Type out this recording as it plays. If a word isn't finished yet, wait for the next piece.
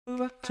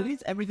So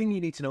it's everything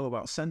you need to know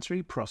about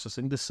sensory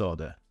processing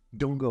disorder.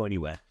 Don't go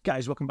anywhere.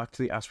 Guys, welcome back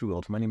to the Ask Me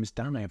World. My name is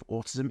Dan. I have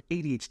autism,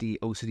 ADHD,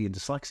 OCD and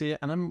dyslexia,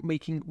 and I'm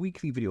making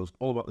weekly videos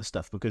all about this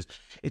stuff because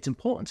it's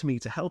important to me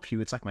to help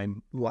you. It's like my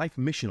life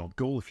mission or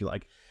goal, if you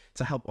like,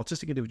 to help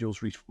autistic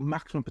individuals reach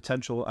maximum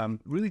potential and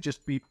really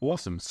just be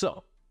awesome.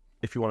 So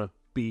if you want to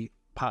be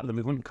part of the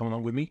movement, come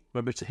along with me,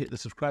 remember to hit the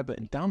subscribe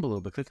button down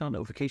below by clicking on the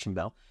notification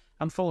bell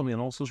and follow me on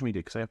all social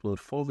media because I upload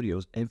 4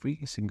 videos every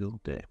single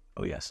day.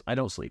 Oh yes, I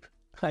don't sleep.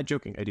 I'm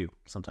joking, I do,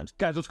 sometimes.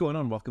 Guys, what's going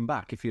on? Welcome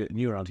back. If you're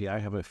new around here, I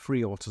have a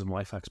free Autism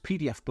Life Hacks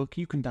PDF book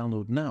you can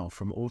download now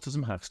from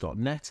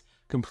autismhacks.net,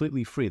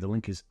 completely free. The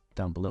link is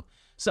down below.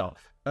 So,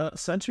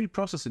 sensory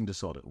processing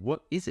disorder,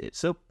 what is it?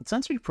 So,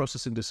 sensory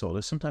processing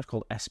disorder, sometimes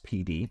called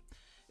SPD,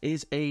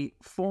 is a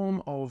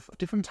form of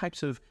different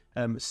types of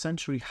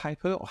sensory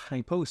hyper or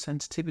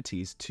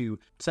hyposensitivities to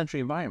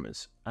sensory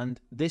environments. And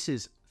this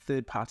is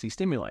third-party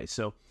stimuli.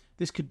 So,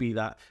 this could be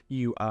that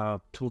you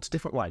are towards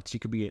different lights. You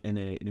could be in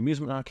an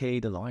amusement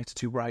arcade and the lights are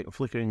too bright or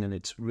flickering and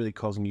it's really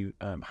causing you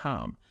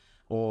harm.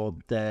 Or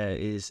there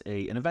is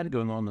an event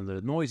going on and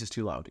the noise is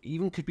too loud.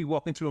 Even could be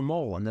walking through a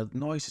mall and the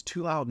noise is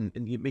too loud and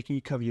making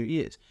you cover your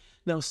ears.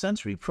 Now,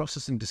 sensory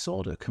processing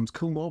disorder comes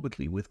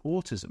comorbidly with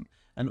autism.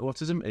 And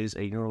autism is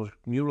a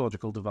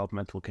neurological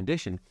developmental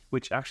condition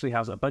which actually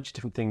has a bunch of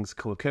different things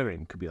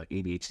co-occurring. It could be like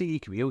ADHD,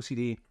 it could be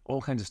OCD,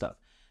 all kinds of stuff.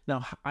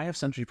 Now, I have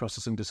sensory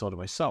processing disorder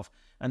myself,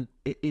 and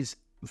it is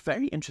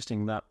very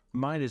interesting that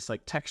mine is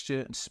like texture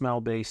and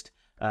smell-based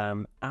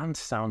and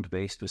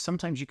sound-based, but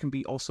sometimes you can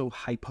be also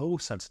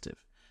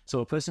hyposensitive. So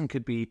a person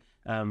could be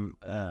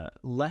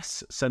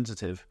less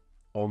sensitive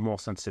or more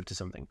sensitive to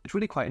something. It's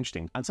really quite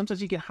interesting. And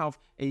sometimes you can have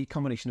a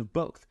combination of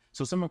both.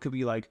 So someone could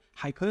be like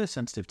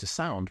hypersensitive to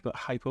sound, but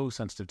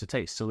hyposensitive to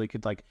taste. So they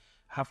could like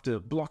have to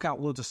block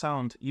out loads of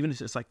sound, even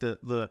if it's like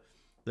the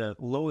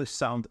lowest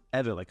sound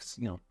ever, like,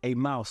 you know, a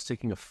mouse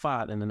taking a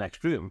fart in the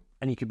next room,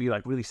 and you could be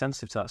like really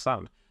sensitive to that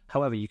sound.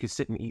 However, you could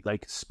sit and eat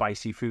like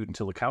spicy food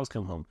until the cows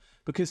come home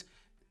because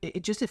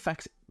it just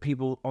affects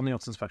people on the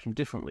autism spectrum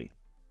differently.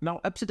 Now,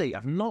 up to date,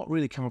 I've not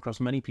really come across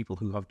many people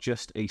who have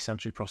just a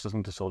sensory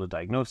processing disorder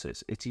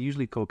diagnosis. It's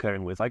usually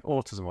co-occurring with like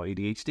autism or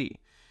ADHD.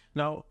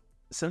 Now,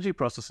 sensory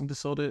processing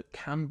disorder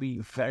can be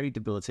very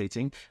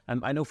debilitating.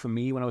 And I know for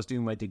me, when I was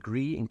doing my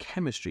degree in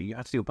chemistry, you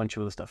had to do a bunch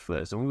of other stuff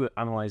first. And we were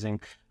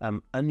analyzing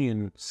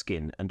onion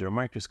skin under a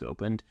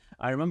microscope. And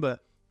I remember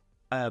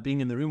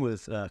being in the room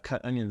with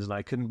cut onions, and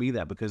I couldn't be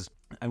there because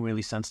I'm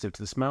really sensitive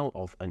to the smell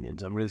of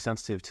onions. I'm really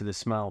sensitive to the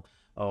smell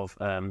of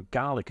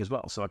garlic as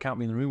well. So I can't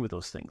be in the room with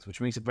those things,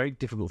 which makes it very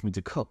difficult for me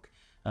to cook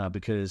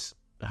because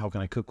how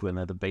can I cook when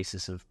they're the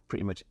basis of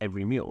pretty much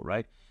every meal,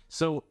 right?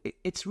 So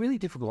it's really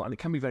difficult and it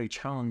can be very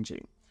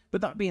challenging.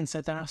 But that being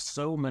said, there are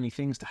so many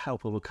things to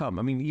help overcome.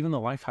 I mean, even the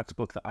Life Hacks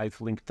book that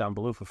I've linked down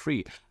below for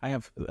free, I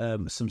have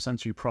some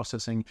sensory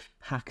processing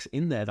hacks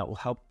in there that will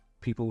help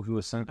people who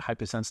are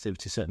hypersensitive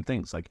to certain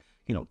things, like,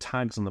 you know,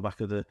 tags on the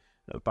back of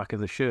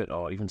the shirt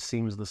or even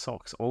seams of the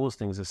socks. All those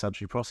things are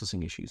sensory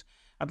processing issues.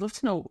 I'd love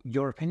to know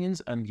your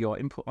opinions and your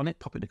input on it.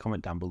 Pop it in a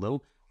comment down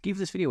below. Give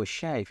this video a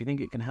share if you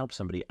think it can help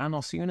somebody. And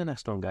I'll see you in the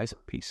next one, guys.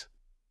 Peace.